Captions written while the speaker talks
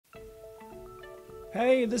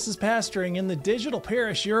Hey, this is Pastoring in the Digital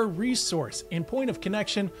Parish, your resource and point of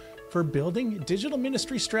connection for building digital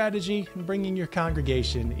ministry strategy and bringing your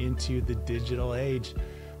congregation into the digital age.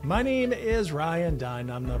 My name is Ryan Dunn.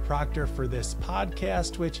 I'm the proctor for this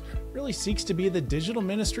podcast, which really seeks to be the digital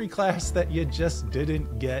ministry class that you just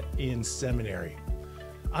didn't get in seminary.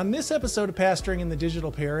 On this episode of Pastoring in the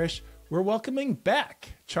Digital Parish, we're welcoming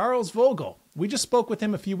BACK Charles Vogl. We just spoke with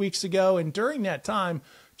him a few weeks ago, and during that time,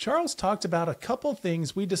 Charles talked about a couple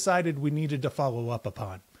things we decided we needed to follow up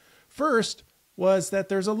upon. First was that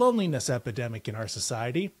there's a loneliness epidemic in our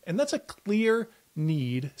society, and that's a clear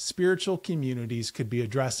need spiritual communities could be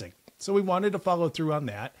addressing. So we wanted to follow through on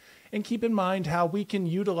that and keep in mind how we can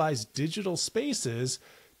utilize digital spaces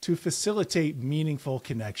to facilitate meaningful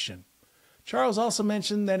connection. Charles also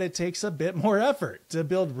mentioned that it takes a bit more effort to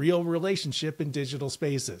build real relationship in digital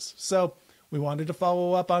spaces. So we wanted to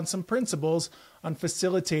follow up on some principles on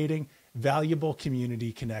facilitating valuable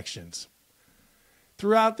community connections.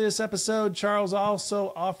 Throughout this episode, Charles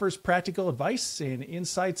also offers practical advice and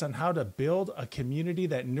insights on how to build a community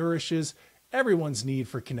that nourishes everyone's need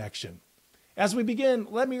for connection. As we begin,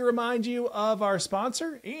 let me remind you of our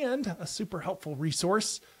sponsor and a super helpful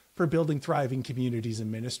resource for building thriving communities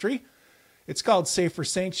in ministry. It's called Safer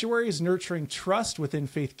Sanctuaries, Nurturing Trust Within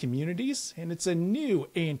Faith Communities, and it's a new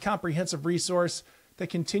and comprehensive resource that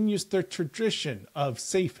continues the tradition of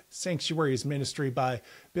safe sanctuaries ministry by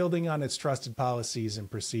building on its trusted policies and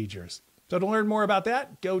procedures. So to learn more about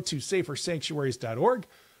that, go to safersanctuaries.org,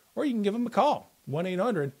 or you can give them a call,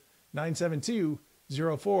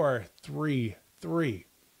 1-800-972-0433.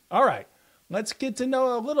 All right, let's get to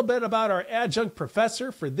know a little bit about our adjunct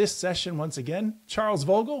professor for this session once again, Charles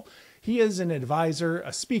Vogl. He is an advisor,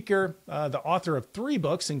 a speaker, the author of 3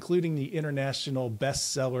 books, including the international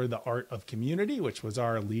bestseller, The Art of Community, which was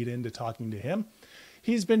our lead-in to talking to him.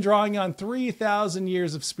 He's been drawing on 3,000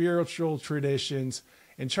 years of spiritual traditions,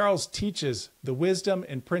 and Charles teaches the wisdom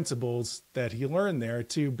and principles that he learned there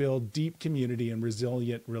to build deep community and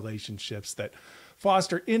resilient relationships that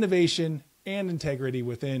foster innovation and integrity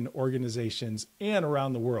within organizations and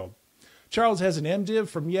around the world. Charles has an MDiv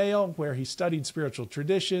from Yale, where he studied spiritual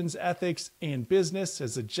traditions, ethics, and business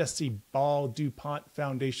as a Jesse Ball DuPont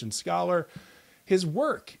Foundation scholar. His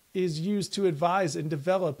work is used to advise and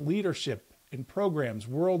develop leadership and programs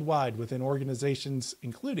worldwide within organizations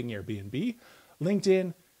including Airbnb,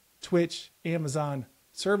 LinkedIn, Twitch, Amazon,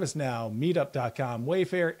 ServiceNow, Meetup.com,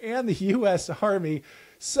 Wayfair, and the U.S. Army.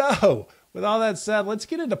 So, with all that said, let's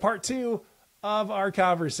get into part 2 of our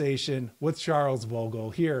conversation with Charles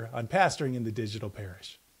Vogl here on Pastoring in the Digital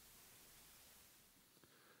Parish.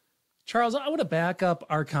 Charles, I want to back up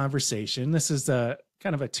our conversation. This is a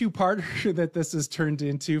kind of a 2-parter that this has turned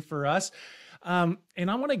into for us. And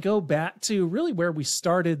I want to go back to really where we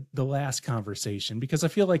started the last conversation, because I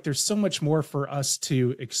feel like there's so much more for us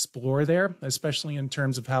to explore there, especially in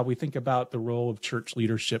terms of how we think about the role of church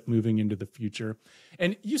leadership moving into the future.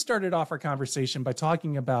 And you started off our conversation by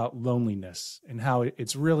talking about loneliness and how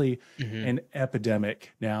it's really an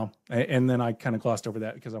epidemic now. And then I kind of glossed over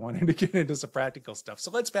that because I wanted to get into some practical stuff.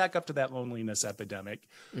 So let's back up to that loneliness epidemic.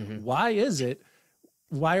 Why is it?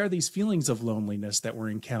 Why are these feelings of loneliness that we're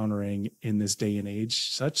encountering in this day and age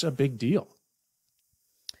such a big deal?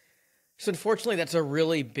 So unfortunately, that's a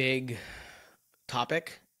really big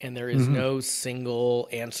topic, and there is no single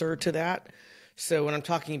answer to that. So when I'm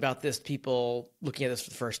talking about this, people looking at this for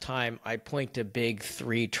the first time, I point to big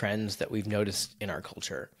 3 trends that we've noticed in our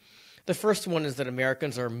culture. The first one is that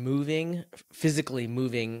Americans are physically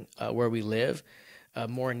moving where we live,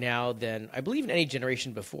 more now than I believe in any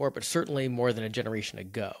generation before, but certainly more than a generation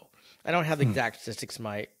ago. I don't have the exact statistics in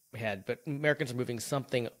my head, but Americans are moving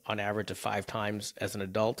something on average of 5 times as an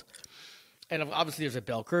adult. And obviously there's a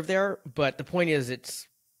bell curve there, but the point is it's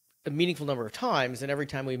a meaningful number of times, and every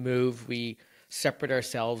time we move, we separate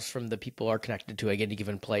ourselves from the people are connected to at any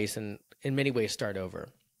given place and in many ways start over.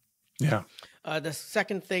 Yeah. The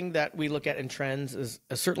second thing that we look at in trends is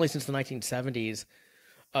certainly since the 1970s,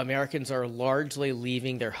 Americans are largely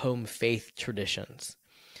leaving their home faith traditions.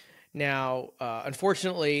 Now,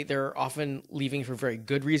 unfortunately, they're often leaving for very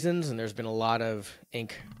good reasons, and there's been a lot of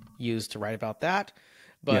ink used to write about that.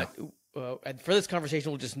 But for this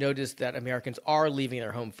conversation, we'll just notice that Americans are leaving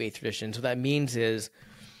their home faith traditions. What that means is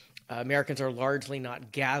Americans are largely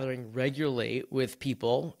not gathering regularly with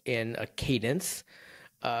people in a cadence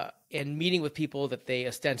and meeting with people that they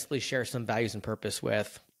ostensibly share some values and purpose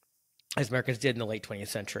with, as Americans did in the late 20th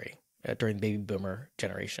century during the baby boomer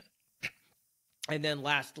generation. And then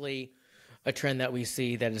lastly, a trend that we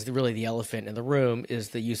see that is really the elephant in the room is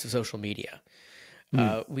the use of social media.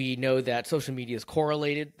 We know that social media is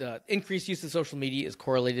correlated. The increased use of social media is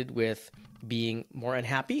correlated with being more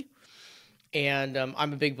unhappy. And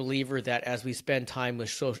I'm a big believer that as we spend time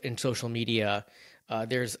in social media,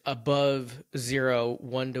 there's above 0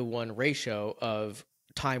 1-to-1 ratio of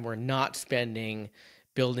time we're not spending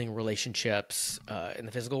building relationships in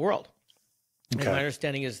the physical world. Okay. And my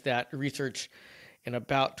understanding is that research in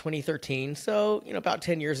about 2013, so about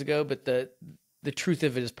 10 years ago, but the truth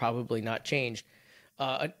of it has probably not changed.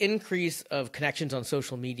 An increase of connections on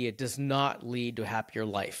social media does not lead to a happier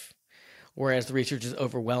life, whereas the research is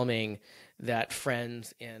overwhelming that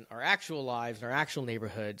friends in our actual lives, in our actual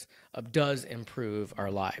neighborhoods, does improve our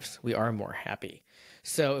lives. We are more happy.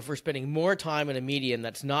 So if we're spending more time in a medium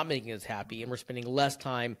that's not making us happy, and we're spending less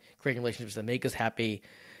time creating relationships that make us happy,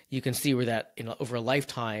 you can see where that, over a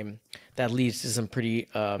lifetime, that leads to some pretty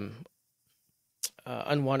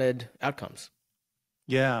unwanted outcomes.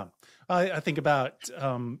 Yeah. I think about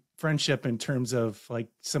friendship in terms of like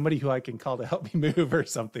somebody who I can call to help me move or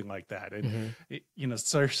something like that. And,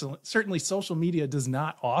 certainly social media does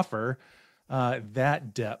not offer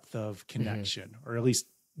that depth of connection, or at least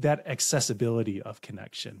that accessibility of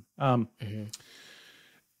connection.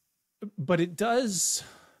 But it does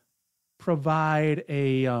provide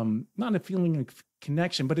not a feeling of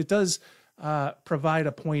connection, but it does provide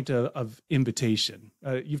a point of invitation.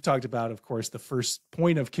 You've talked about, of course, the first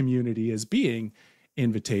point of community as being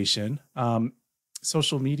invitation.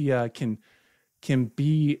 Social media can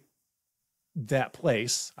be that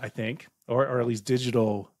place, I think, or at least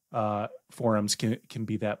digital forums can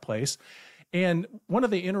be that place. And one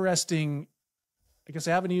of the interesting, I guess,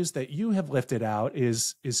 avenues that you have lifted out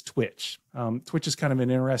is Twitch. Twitch is kind of an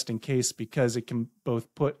interesting case because it can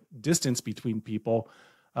both put distance between people,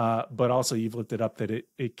 but also you've lifted up that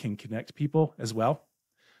it can connect people as well.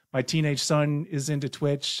 My teenage son is into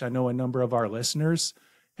Twitch. I know a number of our listeners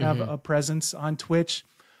have a presence on Twitch.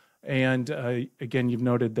 And again, you've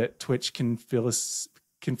noted that Twitch can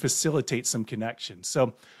facilitate some connection.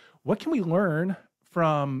 So what can we learn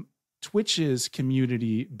from Twitch's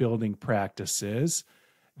community building practices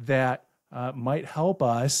that might help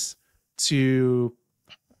us to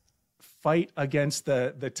fight against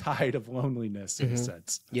the tide of loneliness in a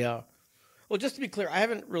sense? Yeah. Well, just to be clear, I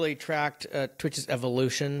haven't really tracked Twitch's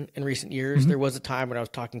evolution in recent years. There was a time when I was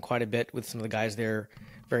talking quite a bit with some of the guys there,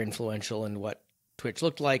 very influential in what Twitch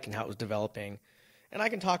looked like and how it was developing. And I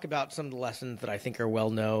can talk about some of the lessons that I think are well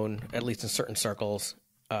known, at least in certain circles.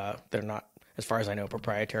 They're not, as far as I know,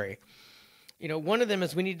 proprietary. One of them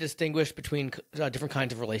is we need to distinguish between different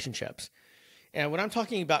kinds of relationships. And when I'm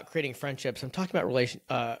talking about creating friendships, I'm talking about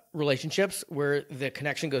relationships where the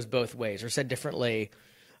connection goes both ways, or said differently,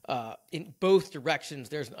 in both directions,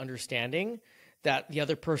 there's an understanding that the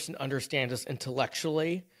other person understands us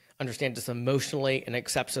intellectually, understands us emotionally, and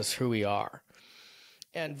accepts us who we are.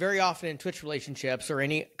 And very often in Twitch relationships or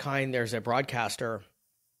any kind, there's a broadcaster.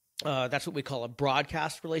 That's what we call a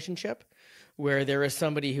broadcast relationship, where there is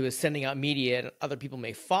somebody who is sending out media and other people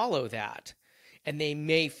may follow that. And they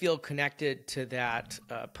may feel connected to that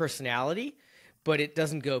personality, but it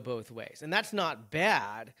doesn't go both ways. And that's not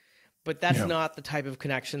bad, but that's not the type of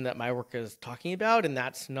connection that my work is talking about. And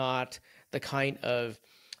that's not the kind of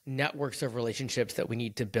networks of relationships that we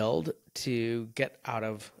need to build to get out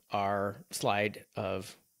of our slide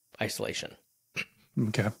of isolation.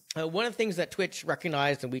 Okay. One of the things that Twitch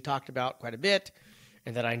recognized, and we talked about quite a bit,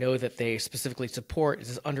 and that I know that they specifically support, is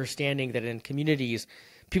this understanding that in communities,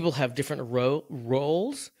 people have different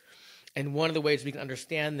roles. And one of the ways we can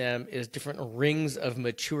understand them is different rings of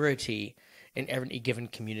maturity in every given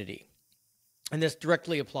community. And this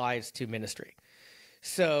directly applies to ministry.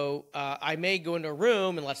 So I may go into a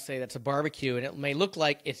room, and let's say that's a barbecue, and it may look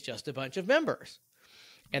like it's just a bunch of members.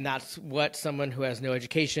 And that's what someone who has no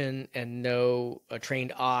education and no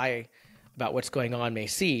trained eye about what's going on may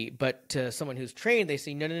see. But to someone who's trained, they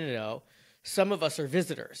see, no. Some of us are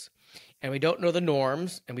visitors, and we don't know the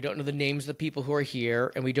norms, and we don't know the names of the people who are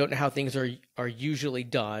here, and we don't know how things are usually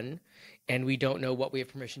done, and we don't know what we have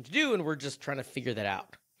permission to do, and we're just trying to figure that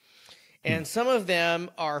out. And some of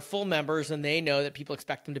them are full members, and they know that people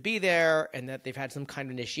expect them to be there and that they've had some kind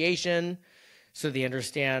of initiation. So they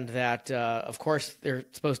understand that, of course, they're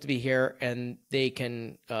supposed to be here and they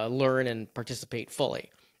can learn and participate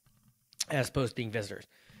fully as opposed to being visitors.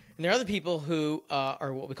 And there are other people who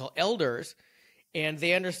are what we call elders, and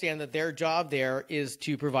they understand that their job there is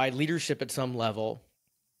to provide leadership at some level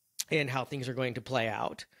in how things are going to play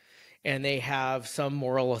out. And they have some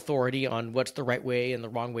moral authority on what's the right way and the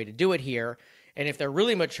wrong way to do it here. And if they're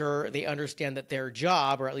really mature, they understand that their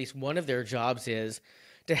job, or at least one of their jobs, is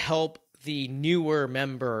to help the newer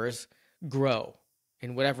members grow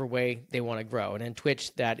in whatever way they want to grow. And in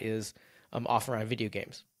Twitch, that is often around video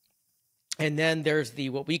games. And then there's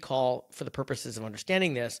what we call, for the purposes of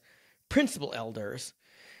understanding this, principal elders,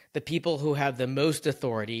 the people who have the most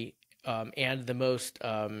authority and the most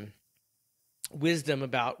wisdom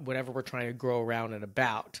about whatever we're trying to grow around and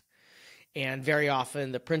about. And very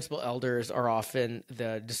often the principal elders are often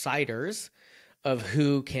the deciders of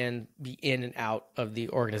who can be in and out of the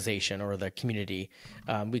organization or the community.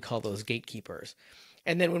 We call those gatekeepers.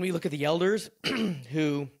 And then when we look at the elders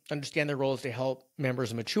who understand their roles to help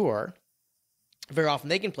members mature, very often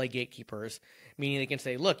they can play gatekeepers, meaning they can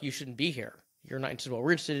say, look, you shouldn't be here. You're not interested in what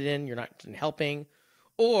we're interested in. You're not interested in helping.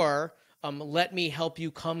 Or let me help you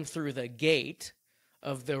come through the gate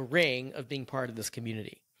of the ring of being part of this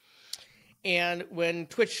community. And when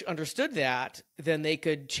Twitch understood that, then they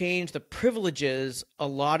could change the privileges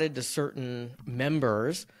allotted to certain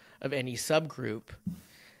members of any subgroup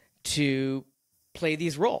to play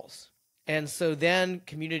these roles. And so then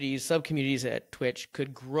subcommunities at Twitch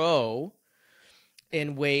could grow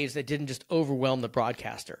in ways that didn't just overwhelm the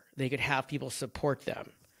broadcaster. They could have people support them.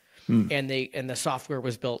 And the software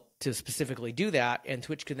was built to specifically do that. And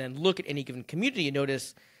Twitch could then look at any given community and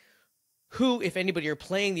notice who, if anybody, are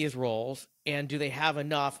playing these roles, and do they have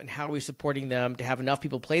enough, and how are we supporting them to have enough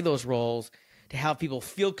people play those roles, to have people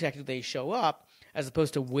feel connected when they show up, as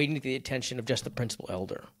opposed to waiting to the attention of just the principal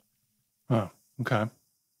elder. Oh, okay.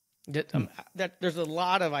 There's a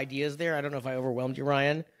lot of ideas there. I don't know if I overwhelmed you,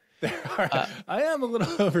 Ryan. I am a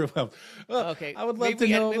little overwhelmed. Well, okay. I would love to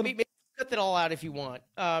know. Maybe cut that all out if you want.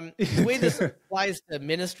 The way this applies to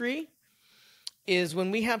ministry is when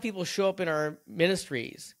we have people show up in our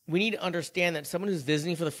ministries, we need to understand that someone who's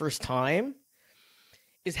visiting for the first time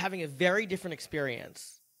is having a very different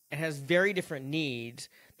experience and has very different needs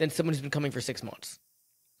than someone who's been coming for 6 months.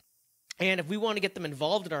 And if we want to get them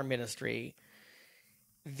involved in our ministry,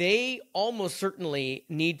 they almost certainly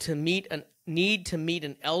need to meet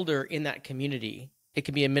an elder in that community. It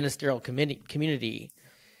can be a ministerial community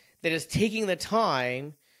that is taking the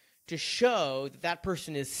time to show that that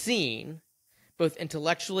person is seen both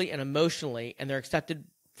intellectually and emotionally, and they're accepted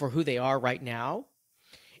for who they are right now.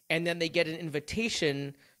 And then they get an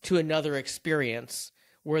invitation to another experience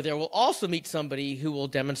where they will also meet somebody who will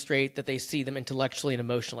demonstrate that they see them intellectually and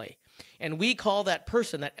emotionally. And we call that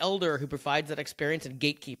person, that elder who provides that experience, a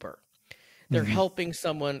gatekeeper. They're helping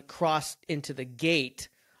someone cross into the gate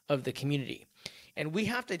of the community. And we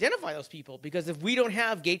have to identify those people, because if we don't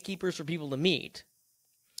have gatekeepers for people to meet,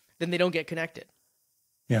 then they don't get connected.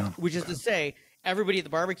 Yeah. Which is to say, everybody at the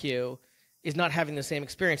barbecue is not having the same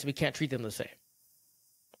experience. We can't treat them the same.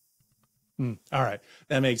 All right.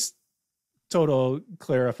 That makes total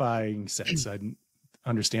clarifying sense. I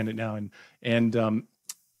understand it now. And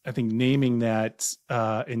I think naming that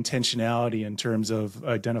intentionality in terms of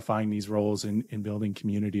identifying these roles in building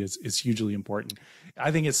community is hugely important.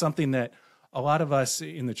 I think it's something that a lot of us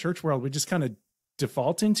in the church world would just kind of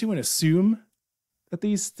default into and assume that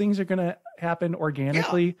these things are going to happen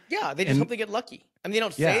organically. Yeah, they just hope they get lucky. I mean, they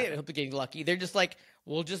don't say they hope they're getting lucky. They're just like,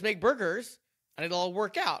 we'll just make burgers and it'll all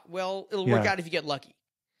work out. Well, it'll work out if you get lucky.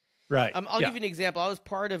 Right. I'll give you an example. I was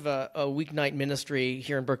part of a weeknight ministry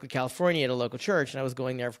here in Berkeley, California at a local church, and I was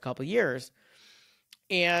going there for a couple of years.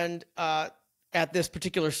 And at this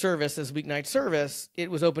particular service, this weeknight service, it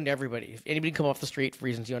was open to everybody. If anybody come off the street for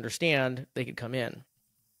reasons you understand, they could come in.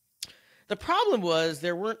 The problem was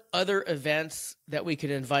there weren't other events that we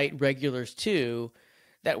could invite regulars to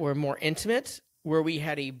that were more intimate, where we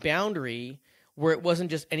had a boundary where it wasn't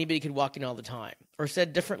just anybody could walk in all the time. Or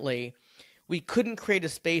said differently, we couldn't create a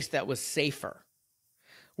space that was safer,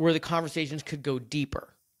 where the conversations could go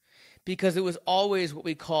deeper, because it was always what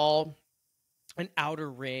we call an outer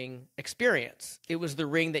ring experience. It was the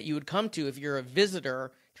ring that you would come to if you're a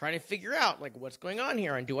visitor trying to figure out, like, what's going on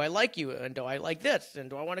here, and do I like you, and do I like this, and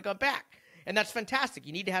do I want to go back? And that's fantastic.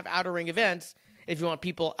 You need to have outer ring events if you want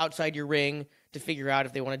people outside your ring to figure out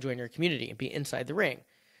if they want to join your community and be inside the ring.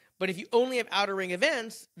 But if you only have outer ring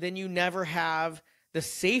events, then you never have the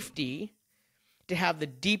safety to have the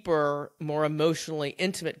deeper, more emotionally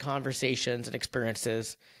intimate conversations and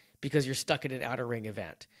experiences, because you're stuck in an outer ring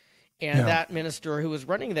event. And that minister who was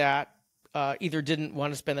running that either didn't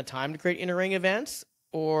want to spend the time to create inner ring events,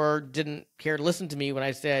 or didn't care to listen to me when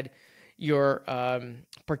I said, your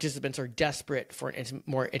participants are desperate for an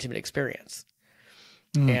more intimate experience.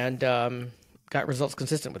 And got results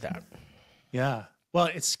consistent with that. Yeah. Well,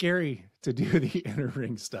 it's scary to do the inner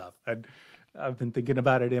ring stuff. I've been thinking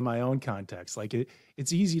about it in my own context. Like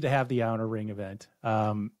it's easy to have the outer ring event,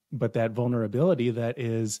 but that vulnerability that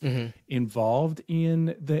is involved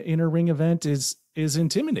in the inner ring event is is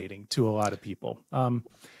intimidating to a lot of people. I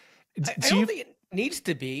don't think it needs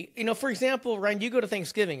to be. For example, Ryan, you go to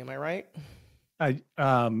Thanksgiving, am I right?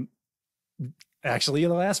 Actually, in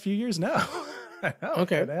the last few years, no.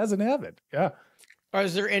 Okay. It hasn't happened. Yeah.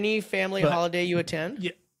 Is there any family holiday you attend?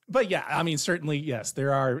 Yeah. But yeah, I mean, certainly, yes,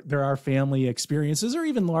 there are family experiences or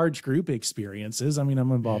even large group experiences. I mean,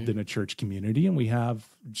 I'm involved in a church community, and we have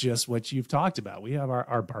just what you've talked about. We have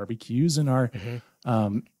our barbecues and our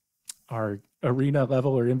arena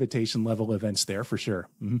level or invitation level events there for sure.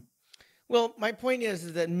 Mm-hmm. Well, my point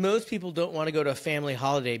is that most people don't want to go to a family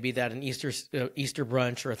holiday, be that an Easter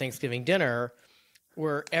brunch or a Thanksgiving dinner,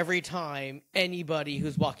 where every time anybody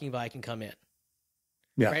who's walking by can come in.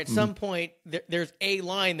 Yeah. Right? At some point, there's a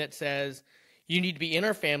line that says you need to be in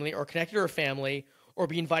our family or connected to our family or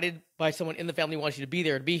be invited by someone in the family who wants you to be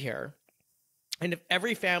there to be here. And if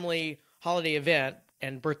every family holiday event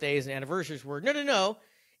and birthdays and anniversaries were, no,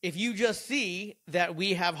 if you just see that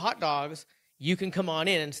we have hot dogs, you can come on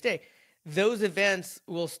in and stay. Those events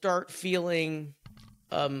will start feeling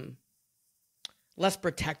less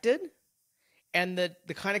protected. And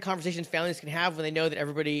the kind of conversations families can have when they know that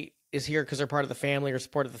everybody is here because they're part of the family or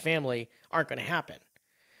support of the family aren't going to happen.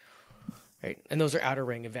 Right. And those are outer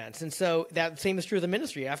ring events. And so that same is true of the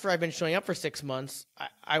ministry. After I've been showing up for 6 months,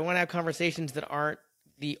 I want to have conversations that aren't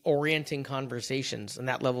the orienting conversations and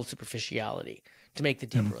that level of superficiality to make the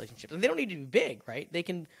deep relationships. And they don't need to be big, right? They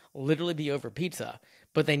can literally be over pizza,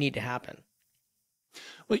 but they need to happen.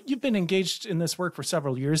 Well, you've been engaged in this work for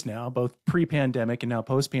several years now, both pre-pandemic and now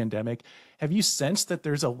post-pandemic. Have you sensed that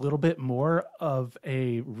there's a little bit more of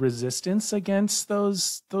a resistance against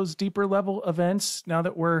those deeper level events now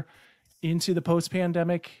that we're into the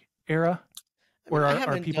post-pandemic era? Or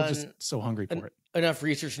are people just so hungry for it? Enough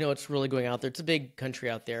research to know what's really going out there. It's a big country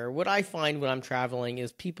out there. What I find when I'm traveling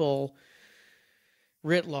is people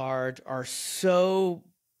writ large are so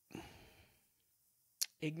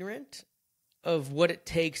ignorant of what it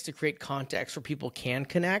takes to create context where people can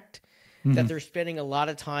connect, that they're spending a lot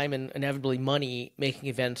of time and inevitably money making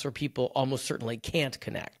events where people almost certainly can't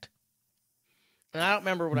connect. And I don't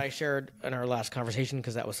remember what I shared in our last conversation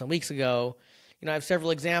because that was some weeks ago. I have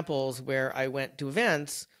several examples where I went to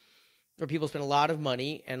events where people spent a lot of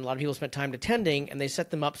money and a lot of people spent time attending, and they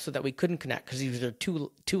set them up so that we couldn't connect because either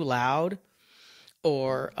too loud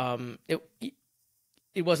or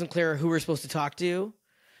it wasn't clear who we were supposed to talk to.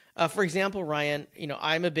 For example, Ryan,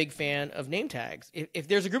 I'm a big fan of name tags. If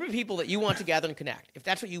there's a group of people that you want to gather and connect, if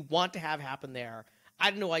that's what you want to have happen there,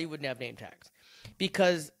 I don't know why you wouldn't have name tags.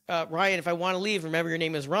 Because, Ryan, if I want to leave, remember your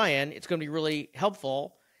name is Ryan, it's going to be really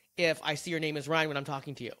helpful if I see your name is Ryan when I'm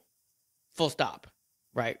talking to you. Full stop.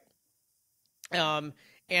 Right? And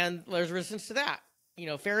there's resistance to that.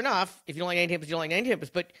 Fair enough. If you don't like name tags, you don't like name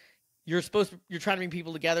tags, but you're trying to bring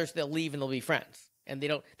people together so they'll leave and they'll be friends. And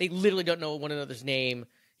they literally don't know one another's name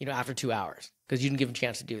after 2 hours, because you didn't give them a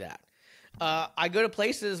chance to do that. I go to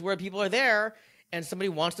places where people are there and somebody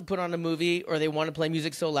wants to put on a movie or they want to play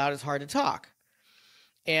music so loud it's hard to talk.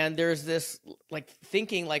 And there's this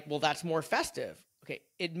thinking well, that's more festive. Okay,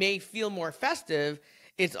 it may feel more festive.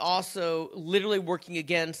 It's also literally working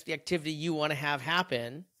against the activity you want to have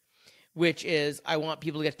happen, which is I want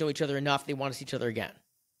people to get to know each other enough they want to see each other again,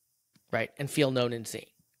 right? And feel known and seen.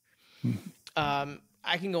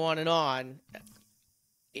 I can go on and on.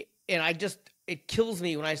 And it kills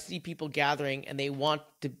me when I see people gathering and they want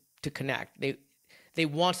to connect. They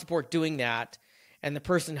want support doing that. And the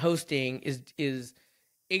person hosting is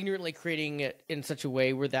ignorantly creating it in such a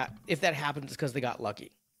way where that, if that happens, it's because they got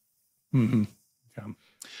lucky. Mm-hmm. Yeah.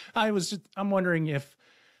 I'm wondering if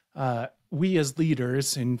we as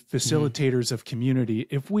leaders and facilitators of community,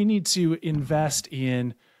 if we need to invest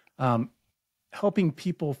in helping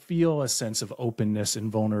people feel a sense of openness and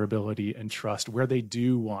vulnerability and trust where they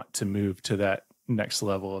do want to move to that next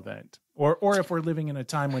level event. Or if we're living in a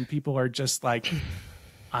time when people are just like,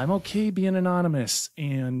 I'm okay being anonymous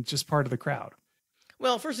and just part of the crowd.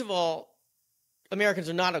 Well, first of all, Americans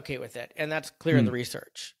are not okay with it. And that's clear in the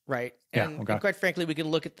research, right? And quite frankly, we can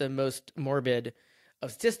look at the most morbid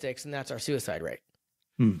of statistics, and that's our suicide rate.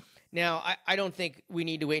 Now, I don't think we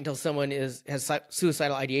need to wait until someone has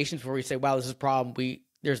suicidal ideations before we say, wow, this is a problem.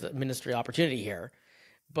 There's a ministry opportunity here.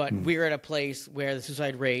 But we're at a place where the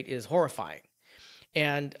suicide rate is horrifying.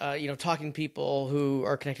 And, talking to people who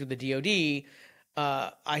are connected with the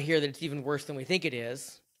DOD, I hear that it's even worse than we think it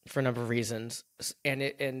is for a number of reasons.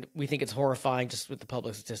 And we think it's horrifying just with the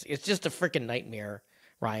public statistics. It's just a freaking nightmare,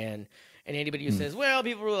 Ryan. And anybody who says, well,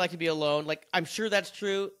 people really like to be alone, I'm sure that's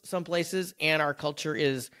true some places, and our culture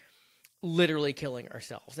is literally killing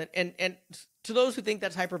ourselves. And to those who think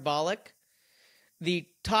that's hyperbolic, the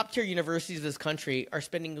top tier universities of this country are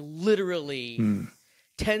spending literally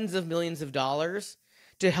tens of millions of dollars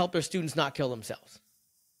to help their students not kill themselves.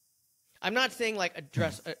 I'm not saying like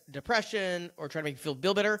address depression or try to make you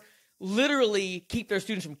feel better. Literally keep their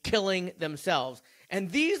students from killing themselves.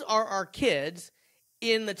 And these are our kids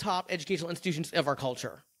in the top educational institutions of our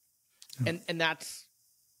culture. And that's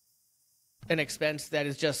an expense that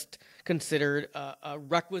is just considered a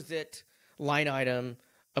requisite line item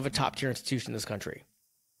of a top tier institution in this country.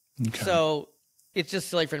 Okay. So it's just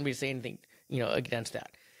silly for anybody to say anything, against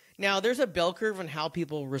that. Now, there's a bell curve on how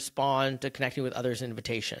people respond to connecting with others in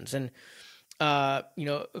invitations. And,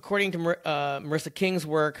 according to Marissa King's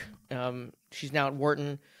work, she's now at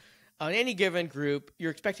Wharton, on any given group,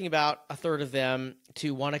 you're expecting about a third of them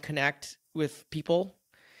to want to connect with people.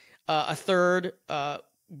 A third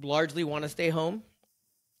largely want to stay home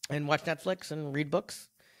and watch Netflix and read books.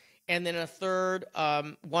 And then a third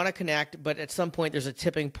want to connect, but at some point there's a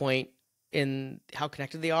tipping point in how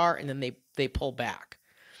connected they are, and then they pull back.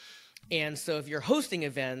 And so if you're hosting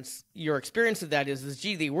events, your experience of that is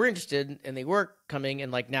gee, they were interested and they were coming,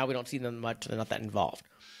 and like now we don't see them much, they're not that involved.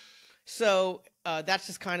 So that's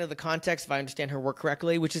just kind of the context, if I understand her work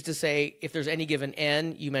correctly, which is to say, if there's any given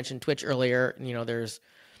N, you mentioned Twitch earlier, there's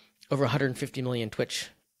over 150 million Twitch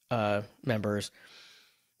members.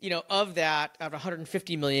 Of that, out of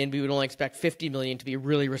 150 million, we would only expect 50 million to be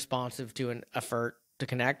really responsive to an effort to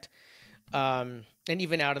connect. And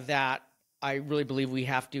even out of that, I really believe we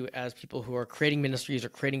have to, as people who are creating ministries or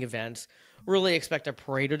creating events, really expect a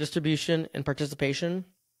Pareto distribution and participation.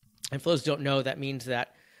 And for those who don't know, that means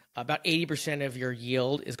that about 80% of your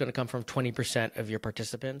yield is going to come from 20% of your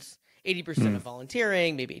participants, 80% of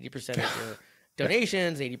volunteering, maybe 80% of your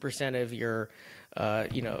donations, 80% of your,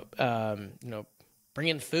 bring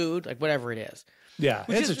in food, like whatever it is. Yeah,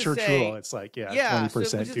 it's a church rule. It's like, 20% so which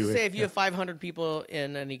is to say, if you have 500 people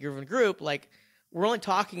in any given group, like we're only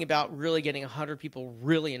talking about really getting 100 people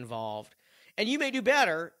really involved. And you may do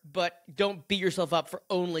better, but don't beat yourself up for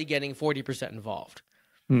only getting 40% involved.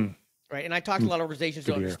 Right? And I talked to a lot of organizations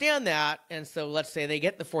who understand that. And so let's say they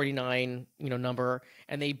get the 49, number,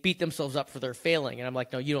 and they beat themselves up for their failing. And I'm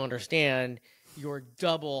like, no, you don't understand. You're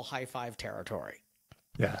double high five territory.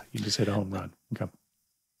 Yeah, you just hit a home run. Okay.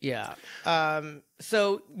 Yeah.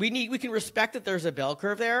 So we can respect that there's a bell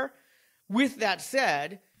curve there. With that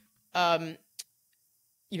said,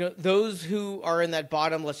 those who are in that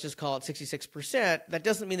bottom, let's just call it 66%, that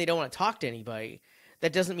doesn't mean they don't want to talk to anybody.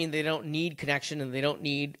 That doesn't mean they don't need connection and they don't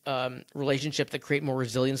need relationship that create more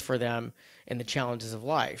resilience for them in the challenges of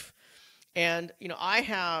life. And, I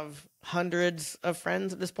have hundreds of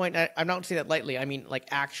friends at this point. I'm not saying that lightly. I mean, like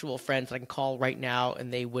actual friends that I can call right now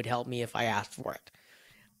and they would help me if I asked for it.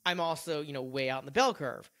 I'm also, way out in the bell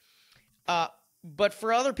curve. But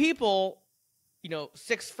for other people,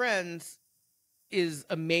 6 friends is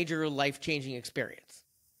a major life-changing experience.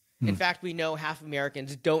 In fact, we know half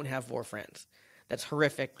Americans don't have 4 friends. That's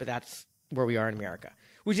horrific, but that's where we are in America.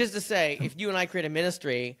 Which is to say, if you and I create a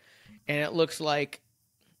ministry and it looks like,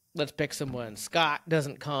 let's pick someone, Scott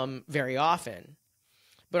doesn't come very often,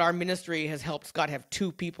 but our ministry has helped Scott have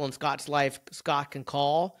 2 people in Scott's life Scott can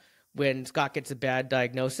call when Scott gets a bad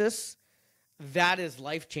diagnosis, that is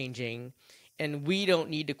life-changing. And we don't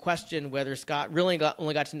need to question whether Scott really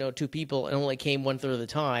only got to know 2 people and only came 1/3 of the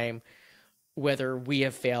time, whether we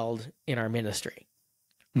have failed in our ministry.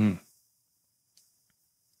 Yeah.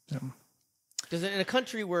 Because in a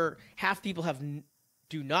country where half people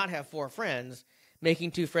do not have 4 friends,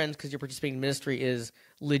 making 2 friends because you're participating in ministry is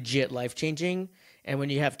legit life-changing. And when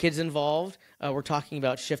you have kids involved, we're talking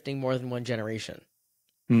about shifting more than 1 generation.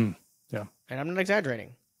 Yeah. And I'm not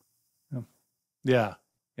exaggerating. Yeah.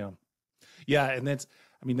 And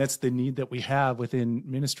that's the need that we have within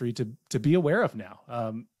ministry to be aware of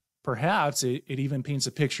now. Perhaps it even paints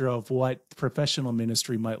a picture of what professional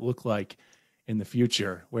ministry might look like in the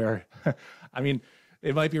future, where,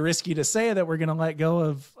 it might be risky to say that we're going to let go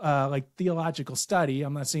of theological study.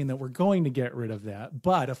 I'm not saying that we're going to get rid of that,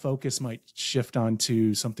 but a focus might shift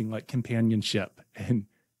onto something like companionship and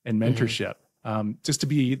mentorship. Just to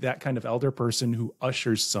be that kind of elder person who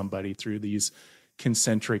ushers somebody through these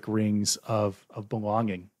concentric rings of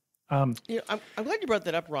belonging. I'm glad you brought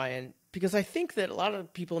that up, Ryan, because I think that a lot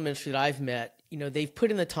of people in ministry that I've met, they've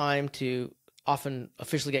put in the time to often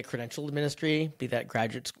officially get credentialed in ministry, be that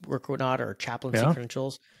graduate work or not, or chaplaincy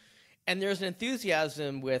credentials. And there's an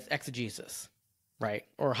enthusiasm with exegesis, right?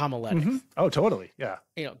 Or homiletics. Oh, totally. Yeah.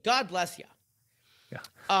 God bless you.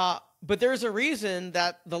 Yeah. But there's a reason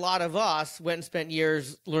that the lot of us went and spent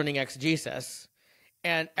years learning exegesis,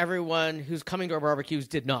 and everyone who's coming to our barbecues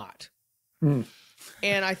did not. And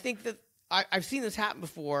I think that I've seen this happen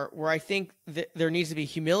before where I think that there needs to be a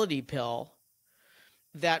humility pill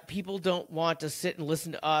that people don't want to sit and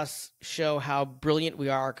listen to us show how brilliant we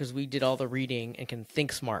are because we did all the reading and can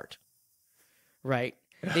think smart, right?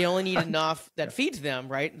 They only need enough that feeds them,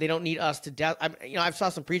 right? They don't need us to death. I've saw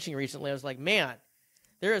some preaching recently. I was like, man,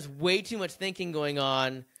 there is way too much thinking going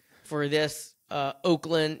on for this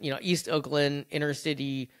Oakland, East Oakland inner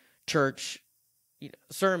city church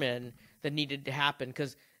sermon that needed to happen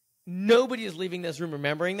because nobody is leaving this room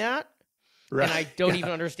remembering that. Right. And I don't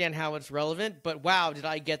even understand how it's relevant, but wow, did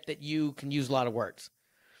I get that you can use a lot of words.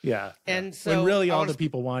 Yeah. And so when really all the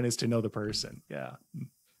people want is to know the person. Yeah.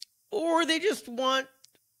 Or they just want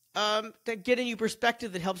to get a new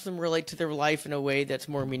perspective that helps them relate to their life in a way that's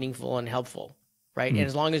more meaningful and helpful. Right. And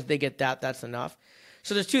as long as they get that, that's enough.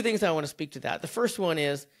 So there's two things I want to speak to that. The first one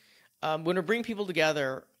is when we bring people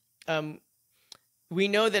together, we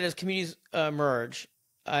know that as communities merge,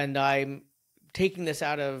 and I'm taking this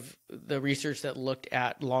out of the research that looked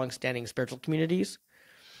at longstanding spiritual communities,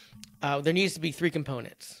 there needs to be three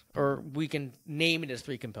components, or we can name it as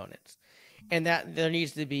three components. And that there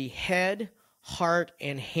needs to be head, heart,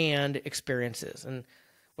 and hand experiences. And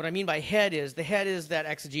what I mean by head is that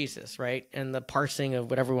exegesis, right? And the parsing of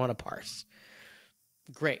whatever we want to parse.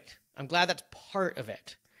 Great. I'm glad that's part of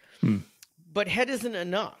it. But head isn't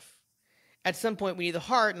enough. At some point, we need the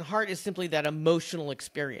heart, and the heart is simply that emotional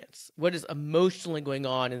experience. What is emotionally going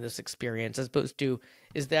on in this experience, as opposed to,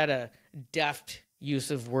 is that a deft use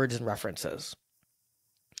of words and references?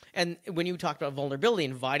 And when you talked about vulnerability,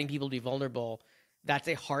 inviting people to be vulnerable, that's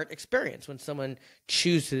a heart experience when someone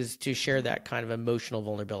chooses to share that kind of emotional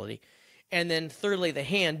vulnerability. And then thirdly, the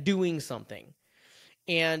hand, doing something.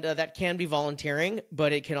 And that can be volunteering,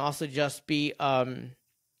 but it can also just be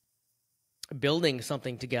building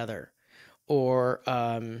something together, or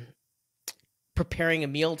preparing a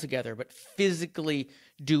meal together, but physically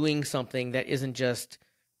doing something that isn't just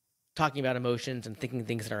talking about emotions and thinking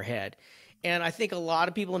things in our head. And I think a lot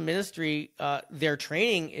of people in ministry, their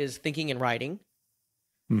training is thinking and writing,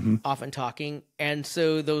 often talking. And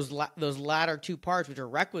so those latter two parts, which are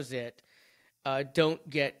requisite, don't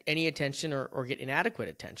get any attention or get inadequate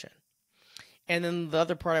attention. And then the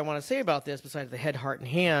other part I want to say about this, besides the head, heart, and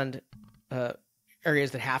hand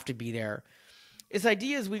areas that have to be there, is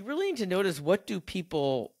ideas we really need to notice what do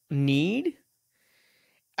people need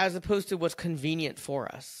as opposed to what's convenient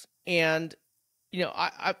for us. And,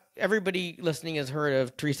 everybody listening has heard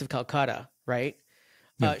of Teresa of Calcutta, right?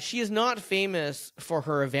 Yeah. She is not famous for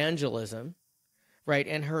her evangelism, right?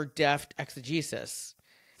 And her deft exegesis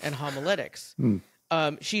and homiletics.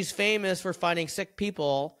 She's famous for finding sick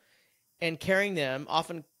people and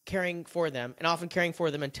often caring for them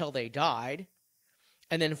until they died,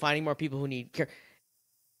 and then finding more people who need care.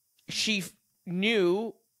 She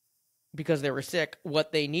knew, because they were sick,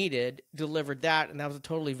 what they needed, delivered that, and that was a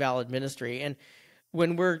totally valid ministry. And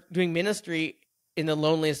when we're doing ministry in the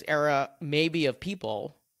loneliest era, maybe of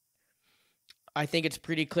people, I think it's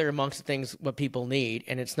pretty clear amongst the things what people need,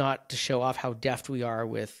 and it's not to show off how deft we are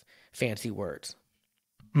with fancy words.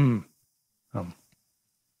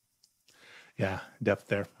 Yeah, depth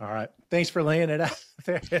there. All right. Thanks for laying it out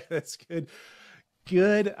there. That's good.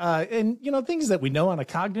 Good. And, things that we know on a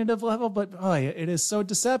cognitive level, but it is so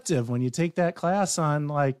deceptive when you take that class on,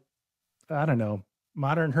 like, I don't know,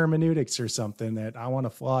 modern hermeneutics or something, that I want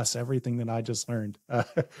to floss everything that I just learned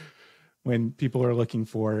when people are looking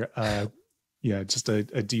for, just a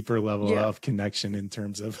deeper level of connection in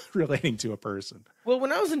terms of relating to a person. Well,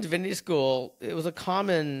 when I was in divinity school, it was a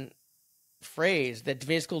common phrase that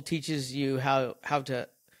divinity school teaches you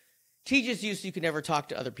teaches you so you can never talk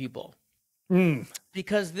to other people.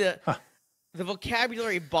 Because the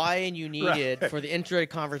vocabulary buy-in you needed for the introductory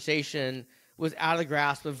conversation was out of the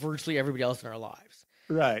grasp of virtually everybody else in our lives.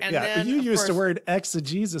 Right. And then, you used the word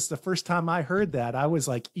exegesis. The first time I heard that, I was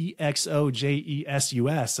like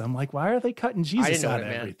EXOJESUS. I'm like, why are they cutting Jesus out of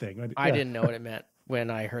everything? I didn't know what it meant when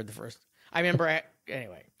I heard the first. I remember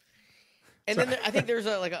anyway. And then I think there's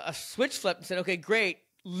a switch flip and said, okay, great.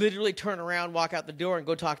 Literally turn around, walk out the door, and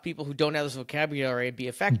go talk to people who don't have this vocabulary and be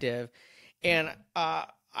effective. And I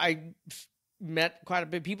met quite a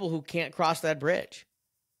bit of people who can't cross that bridge,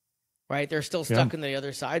 right? They're still stuck on the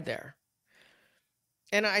other side there.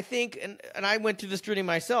 And I think, and I went through this journey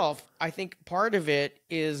myself, I think part of it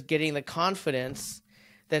is getting the confidence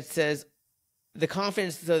so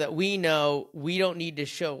that we know we don't need to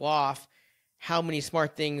show off how many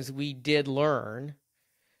smart things we did learn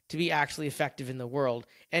to be actually effective in the world.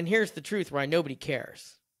 And here's the truth, why nobody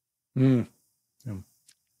cares.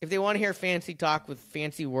 If they want to hear fancy talk with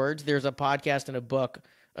fancy words, there's a podcast and a book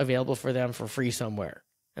available for them for free somewhere.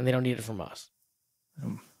 and they don't need it from us.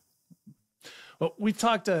 Well, we've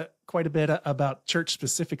talked quite a bit about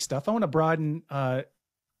church-specific stuff. I want to broaden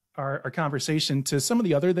our conversation to some of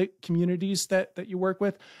the other communities that you work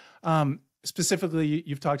with. Specifically,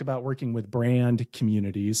 you've talked about working with brand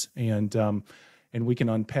communities, and we can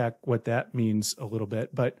unpack what that means a little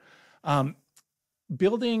bit. But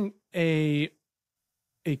building a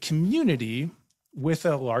community with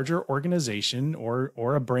a larger organization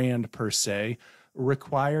or a brand per se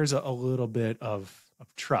requires a little bit of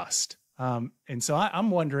trust. And so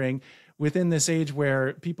I'm wondering, within this age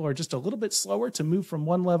where people are just a little bit slower to move from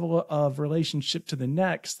one level of relationship to the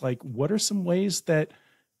next, like what are some ways that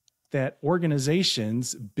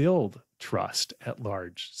organizations build trust at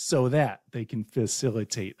large so that they can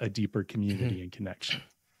facilitate a deeper community and connection?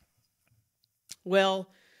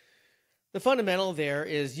 Well, the fundamental there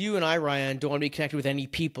is you and I, Ryan, don't want to be connected with any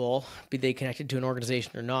people, be they connected to an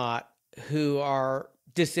organization or not, who are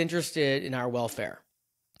disinterested in our welfare.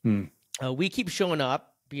 We keep showing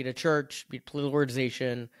up, be it a church, be it a political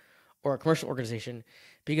organization, or a commercial organization,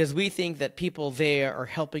 because we think that people there are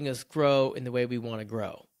helping us grow in the way we want to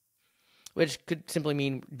grow, which could simply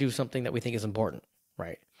mean do something that we think is important,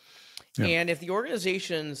 right? Yeah. And if the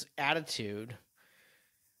organization's attitude,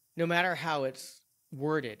 no matter how it's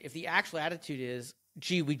worded, if the actual attitude is,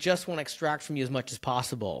 gee, we just want to extract from you as much as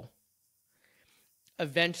possible,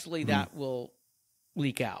 eventually that will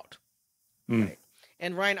leak out, right?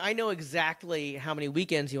 And Ryan, I know exactly how many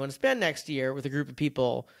weekends you want to spend next year with a group of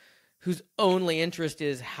people whose only interest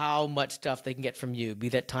is how much stuff they can get from you, be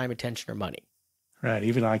that time, attention, or money. Right.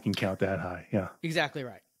 Even I can count that high. Yeah. Exactly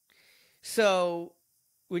right. So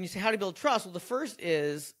when you say how to build trust, well, the first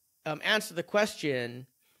is answer the question,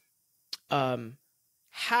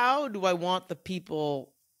 how do I want the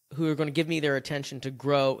people who are going to give me their attention to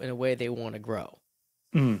grow in a way they want to grow?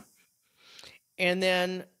 And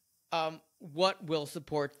then what will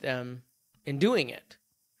support them in doing it?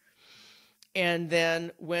 And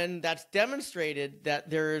then when that's demonstrated that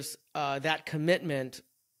there's that commitment,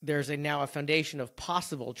 there's now a foundation of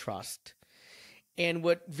possible trust. And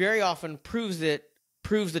what very often proves the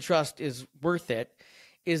trust is worth it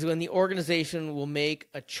is when the organization will make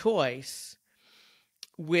a choice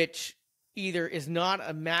which either is not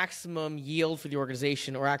a maximum yield for the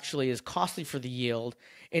organization or actually is costly for the yield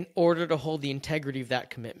in order to hold the integrity of that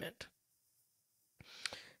commitment.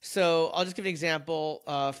 So I'll just give an example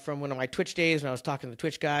from one of my Twitch days when I was talking to the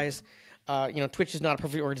Twitch guys. Twitch is not a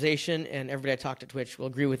perfect organization, and everybody I talk to Twitch will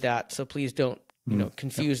agree with that. So please don't,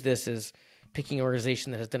 confuse this as picking an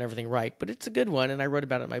organization that has done everything right. But it's a good one, and I wrote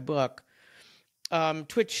about it in my book.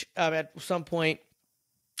 Twitch at some point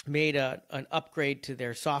made an upgrade to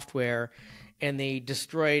their software, and they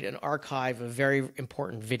destroyed an archive of very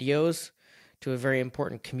important videos to a very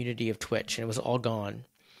important community of Twitch, and it was all gone.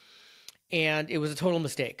 And it was a total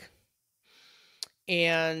mistake.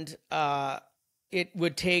 And it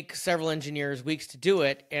would take several engineers weeks to do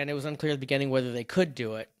it, and it was unclear at the beginning whether they could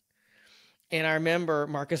do it. And I remember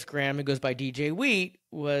Marcus Graham, who goes by DJ Wheat,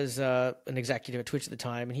 was an executive at Twitch at the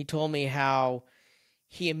time, and he told me how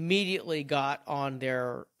he immediately got on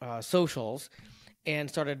their socials and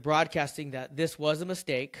started broadcasting that this was a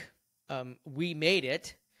mistake. We made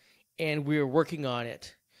it, and we were working on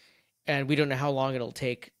it, and we don't know how long it'll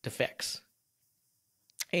take to fix.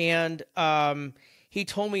 And he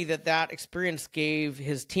told me that experience gave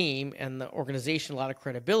his team and the organization a lot of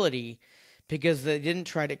credibility because they didn't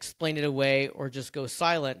try to explain it away or just go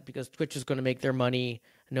silent because Twitch was going to make their money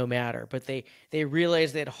no matter. But they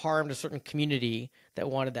realized they had harmed a certain community that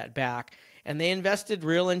wanted that back, and they invested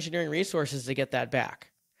real engineering resources to get that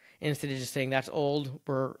back. Instead of just saying, that's old,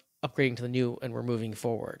 we're upgrading to the new, and we're moving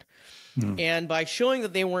forward. And by showing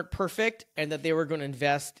that they weren't perfect and that they were going to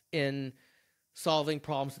invest in solving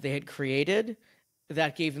problems that they had created,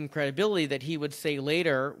 that gave them credibility that he would say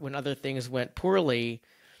later when other things went poorly,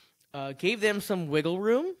 gave them some wiggle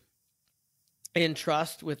room and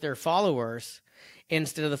trust with their followers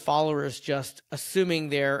instead of the followers just assuming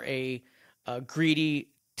they're a greedy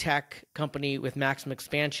tech company with maximum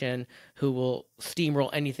expansion who will steamroll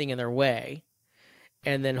anything in their way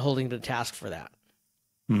and then holding them to task for that.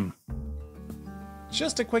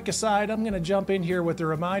 Just a quick aside, I'm going to jump in here with a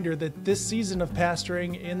reminder that this season of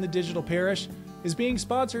Pastoring in the Digital Parish is being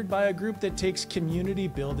sponsored by a group that takes community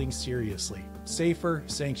building seriously, Safer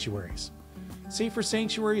Sanctuaries. Safer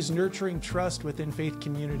Sanctuaries Nurturing Trust Within Faith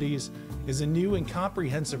Communities is a new and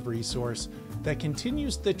comprehensive resource that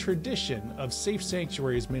continues the tradition of Safe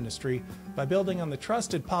Sanctuaries ministry by building on the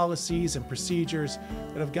trusted policies and procedures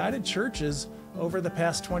that have guided churches over the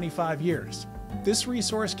past 25 years. This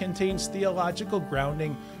resource contains theological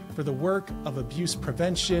grounding for the work of abuse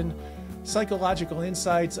prevention, psychological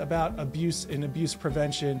insights about abuse and abuse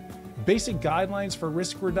prevention, basic guidelines for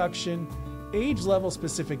risk reduction, age-level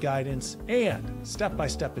specific guidance, and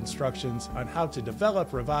step-by-step instructions on how to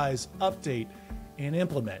develop, revise, update, and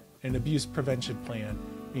implement an abuse prevention plan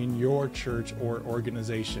in your church or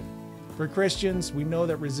organization. For Christians, we know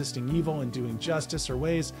that resisting evil and doing justice are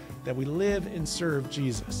ways that we live and serve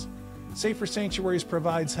Jesus. Safer Sanctuaries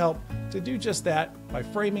provides help to do just that by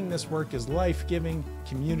framing this work as life-giving,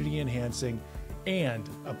 community-enhancing, and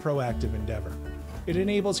a proactive endeavor. It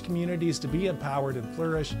enables communities to be empowered and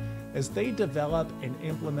flourish as they develop and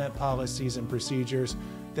implement policies and procedures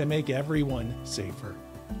that make everyone safer.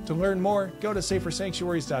 To learn more, go to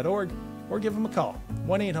safersanctuaries.org or give them a call,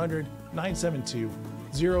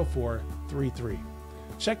 1-800-972-0433.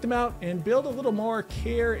 Check them out and build a little more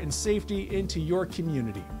care and safety into your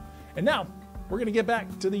community. And now, we're going to get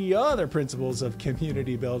back to the other principles of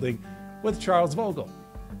community building with Charles Vogl.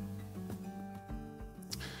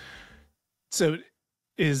 So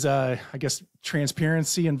is, I guess,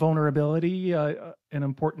 transparency and vulnerability an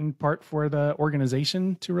important part for the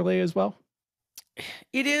organization to relay as well?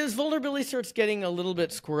 It is. Vulnerability starts getting a little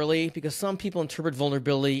bit squirrely because some people interpret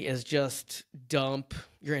vulnerability as just dump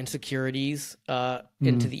your insecurities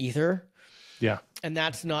into the ether. Yeah. And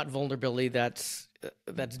that's not vulnerability. That's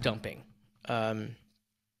dumping.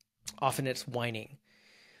 Often it's whining.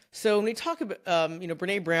 So when we talk about,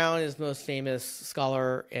 Brene Brown is the most famous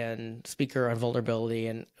scholar and speaker on vulnerability.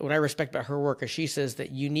 And what I respect about her work is she says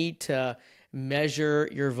that you need to measure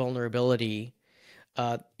your vulnerability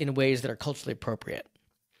in ways that are culturally appropriate.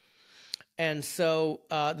 And so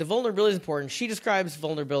the vulnerability is important. She describes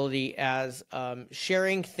vulnerability as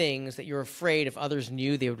sharing things that you're afraid if others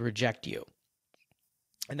knew they would reject you.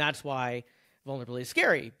 And that's why vulnerability is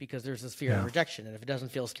scary, because there's this fear of rejection. And if it doesn't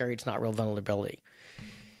feel scary, it's not real vulnerability.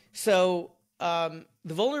 So the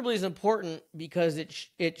vulnerability is important because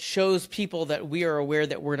it shows people that we are aware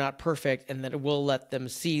that we're not perfect and that it will let them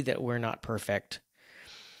see that we're not perfect.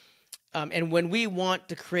 And when we want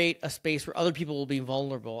to create a space where other people will be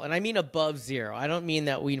vulnerable, and I mean above zero, I don't mean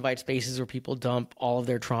that we invite spaces where people dump all of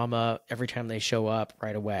their trauma every time they show up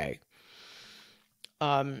right away.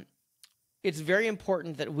 It's very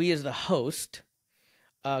important that we as the host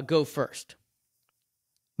go first.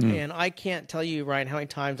 And I can't tell you, Ryan, how many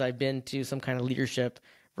times I've been to some kind of leadership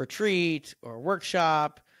retreat or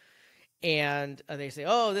workshop, and they say,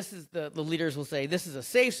 oh, this is the leaders will say, this is a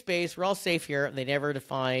safe space. We're all safe here. And they never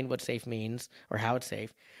define what safe means or how it's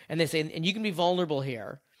safe. And they say, and you can be vulnerable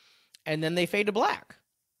here. And then they fade to black.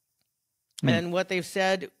 And what they've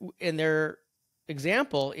said in their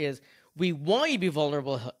example is, we want you to be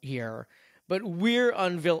vulnerable here, but we're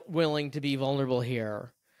unwilling to be vulnerable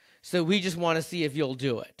here. So we just want to see if you'll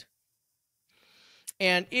do it.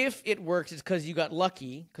 And if it works, it's because you got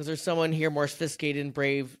lucky, because there's someone here more sophisticated and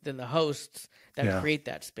brave than the hosts that create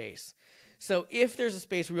that space. So if there's a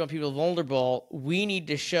space where we want people vulnerable, we need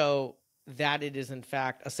to show that it is, in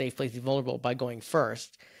fact, a safe place to be vulnerable by going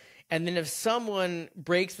first. And then if someone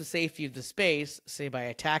breaks the safety of the space, say by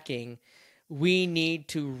attacking, we need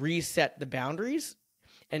to reset the boundaries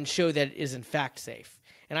and show that it is, in fact, safe.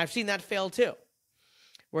 And I've seen that fail, too,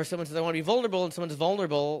 where someone says, I want to be vulnerable, and someone's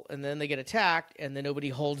vulnerable, and then they get attacked, and then nobody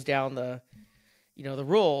holds down the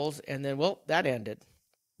rules, and then, well, that ended.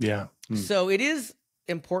 Yeah. So it is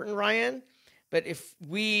important, Ryan, but if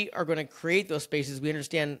we are going to create those spaces, we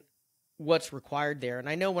understand what's required there. And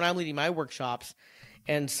I know when I'm leading my workshops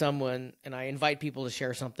and I invite people to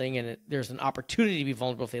share something, and there's an opportunity to be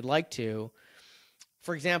vulnerable if they'd like to.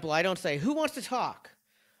 For example, I don't say, who wants to talk?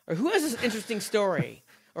 Or who has this interesting story?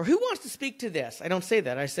 Or who wants to speak to this? I don't say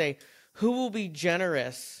that. I say, who will be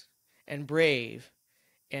generous and brave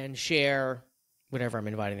and share whatever I'm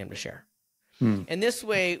inviting them to share? And this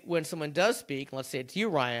way, when someone does speak, let's say it's you,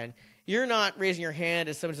 Ryan, you're not raising your hand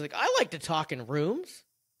as someone's like, I like to talk in rooms.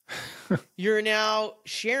 You're now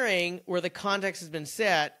sharing where the context has been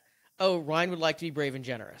set. Oh, Ryan would like to be brave and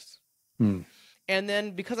generous. And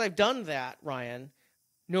then because I've done that, Ryan,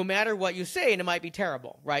 no matter what you say, and it might be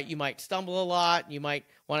terrible, right? You might stumble a lot. You might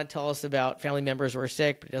want to tell us about family members who are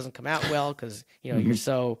sick, but it doesn't come out well because you're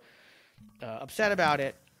so upset about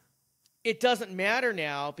it. It doesn't matter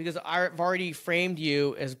now because I've already framed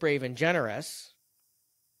you as brave and generous.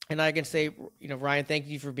 And I can say, Ryan, thank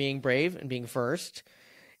you for being brave and being first.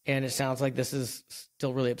 And it sounds like this is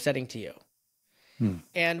still really upsetting to you.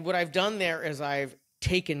 And what I've done there is I've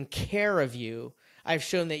taken care of you. I've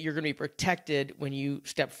shown that you're going to be protected when you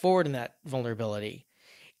step forward in that vulnerability.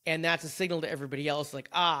 And that's a signal to everybody else like,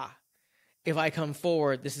 if I come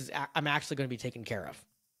forward, I'm actually going to be taken care of.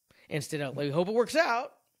 Instead of, we hope it works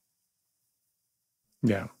out.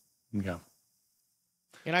 Yeah. Yeah.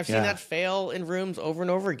 And I've seen that fail in rooms over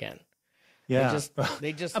and over again. Yeah.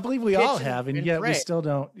 They just I believe we all pitch have, and yet we still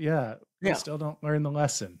don't, we still don't learn the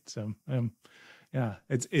lesson. So, yeah,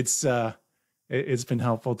 it's been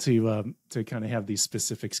helpful to kind of have these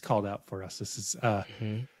specifics called out for us. This has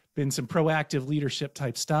been some proactive leadership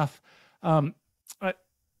type stuff.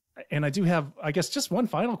 And I do have, I guess, just one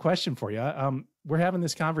final question for you. We're having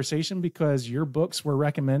this conversation because your books were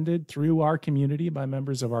recommended through our community by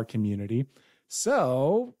members of our community.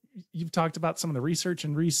 So you've talked about some of the research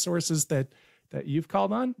and resources that you've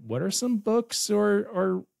called on. What are some books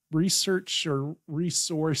or research or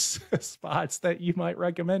resource spots that you might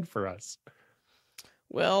recommend for us?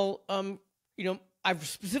 Well, I've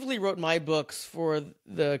specifically wrote my books for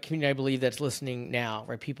the community I believe that's listening now,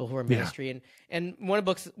 right? People who are in ministry. And one of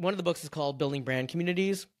the books is called Building Brand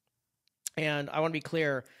Communities. And I want to be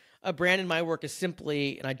clear, a brand in my work is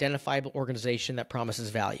simply an identifiable organization that promises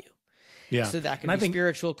value. Yeah. So that can be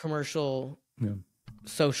spiritual, commercial,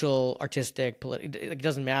 social, artistic, political, it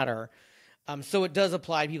doesn't matter. So it does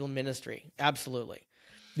apply to people in ministry. Absolutely.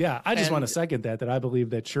 Yeah. I just want to second that I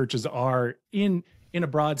believe that churches are in a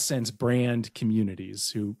broad sense, brand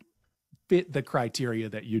communities who fit the criteria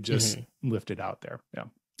that you just lifted out there. Yeah.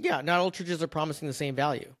 Yeah. Not all churches are promising the same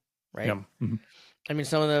value, right? Yeah. Mm-hmm. I mean,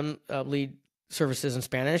 some of them lead services in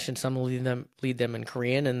Spanish and some lead them in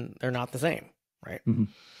Korean, and they're not the same, right?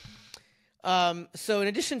 Mm-hmm. So in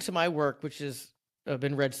addition to my work, which has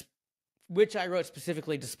been read, which I wrote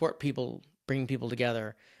specifically to support people, bringing people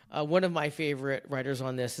together, one of my favorite writers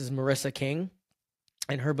on this is Marissa King.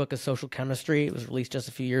 And her book is Social Chemistry. It was released just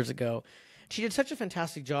a few years ago. She did such a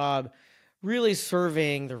fantastic job really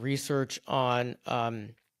surveying the research on,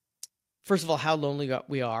 first of all, how lonely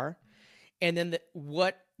we are, and then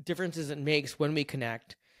what differences it makes when we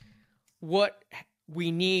connect, what we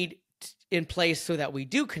need in place so that we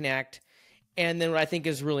do connect, and then what I think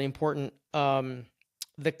is really important,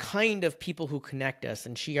 the kind of people who connect us.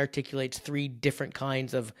 And she articulates 3 different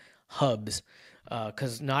kinds of hubs.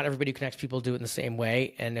 Because not everybody who connects people do it in the same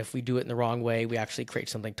way. And if we do it in the wrong way, we actually create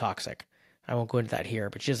something toxic. I won't go into that here,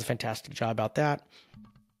 but she does a fantastic job about that.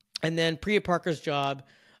 And then Priya Parker's job,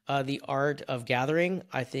 The Art of Gathering,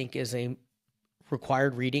 I think is a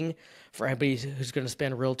required reading for anybody who's going to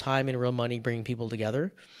spend real time and real money bringing people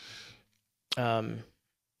together.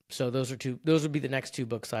 So those would be the next 2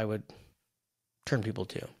 books I would turn people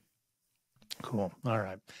to. Cool. All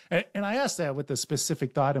right. And I asked that with the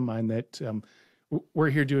specific thought in mind that we're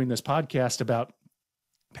here doing this podcast about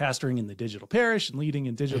pastoring in the digital parish and leading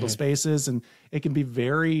in digital spaces. And it can be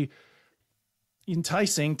very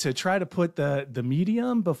enticing to try to put the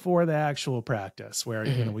medium before the actual practice where,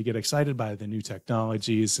 we get excited by the new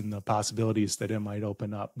technologies and the possibilities that it might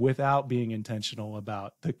open up without being intentional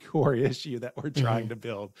about the core issue that we're trying to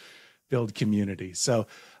build community. So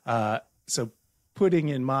putting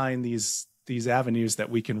in mind these avenues that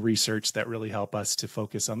we can research that really help us to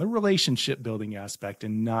focus on the relationship building aspect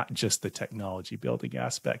and not just the technology building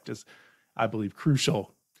aspect is, I believe,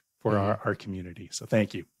 crucial for our community. So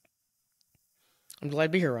thank you. I'm glad to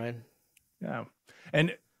be here, Ryan. Yeah.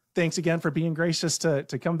 And thanks again for being gracious to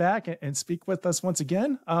come back and speak with us once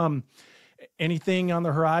again. Anything on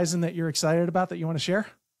the horizon that you're excited about that you want to share?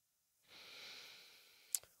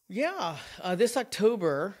 Yeah. This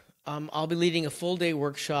October, I'll be leading a full-day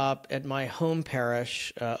workshop at my home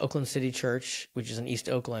parish, Oakland City Church, which is in East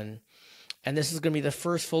Oakland. And this is going to be the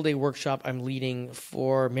first full-day workshop I'm leading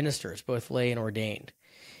for ministers, both lay and ordained.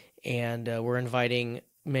 And we're inviting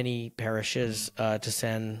many parishes to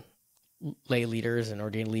send lay leaders and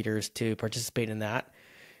ordained leaders to participate in that.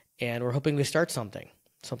 And we're hoping to start something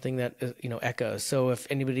that echoes. So if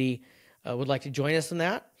anybody would like to join us in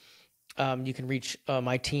that, you can reach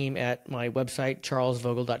my team at my website,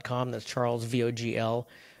 charlesvogl.com. That's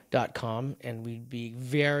charlesvogl.com. And we'd be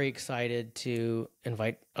very excited to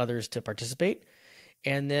invite others to participate.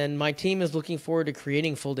 And then my team is looking forward to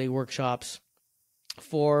creating full-day workshops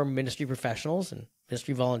for ministry professionals and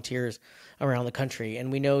ministry volunteers around the country.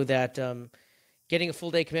 And we know that getting a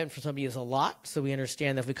full-day commitment for somebody is a lot. So we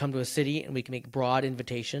understand that if we come to a city and we can make broad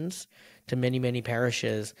invitations to many, many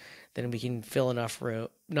parishes, then we can fill enough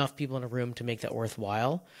people in a room to make that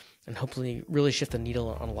worthwhile and hopefully really shift the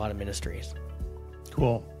needle on a lot of ministries.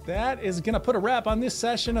 Cool. That is going to put a wrap on this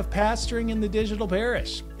session of Pastoring in the Digital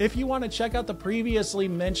Parish. If you want to check out the previously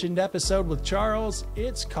mentioned episode with Charles,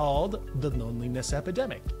 it's called The Loneliness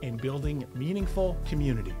Epidemic in Building Meaningful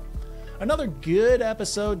Community. Another good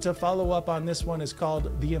episode to follow up on this one is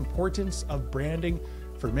called The Importance of Branding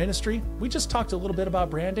for Ministry. We just talked a little bit about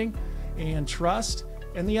branding and trust,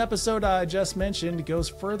 And the episode I just mentioned goes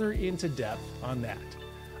further into depth on that.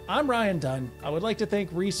 I'm Ryan Dunn. I would like to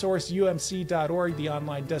thank resourceumc.org, the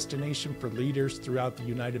online destination for leaders throughout the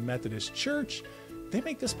United Methodist Church. They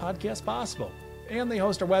make this podcast possible. And they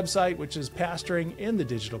host our website, which is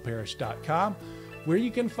pastoringinthedigitalparish.com, where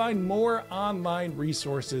you can find more online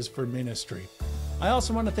resources for ministry. I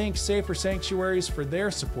also want to thank Safer Sanctuaries for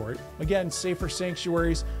their support. Again, Safer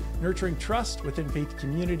Sanctuaries, Nurturing Trust Within Faith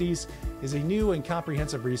Communities, is a new and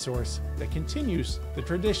comprehensive resource that continues the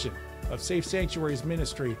tradition of Safe Sanctuaries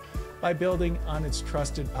ministry by building on its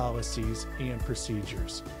trusted policies and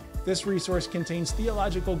procedures. This resource contains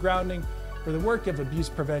theological grounding for the work of abuse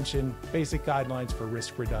prevention, basic guidelines for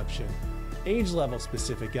risk reduction, age-level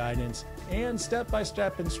specific guidance, and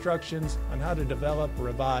step-by-step instructions on how to develop,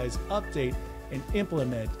 revise, update, and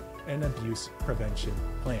implement an abuse prevention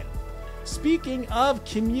plan. Speaking of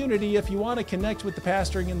community, if you want to connect with the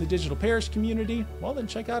Pastoring in the Digital Parish community, well, then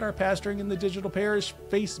check out our Pastoring in the Digital Parish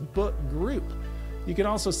Facebook group. You can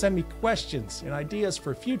also send me questions and ideas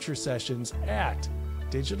for future sessions at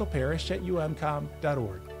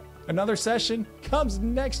digitalparish@umcom.org. Another session comes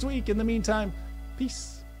next week. In the meantime,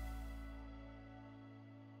 peace.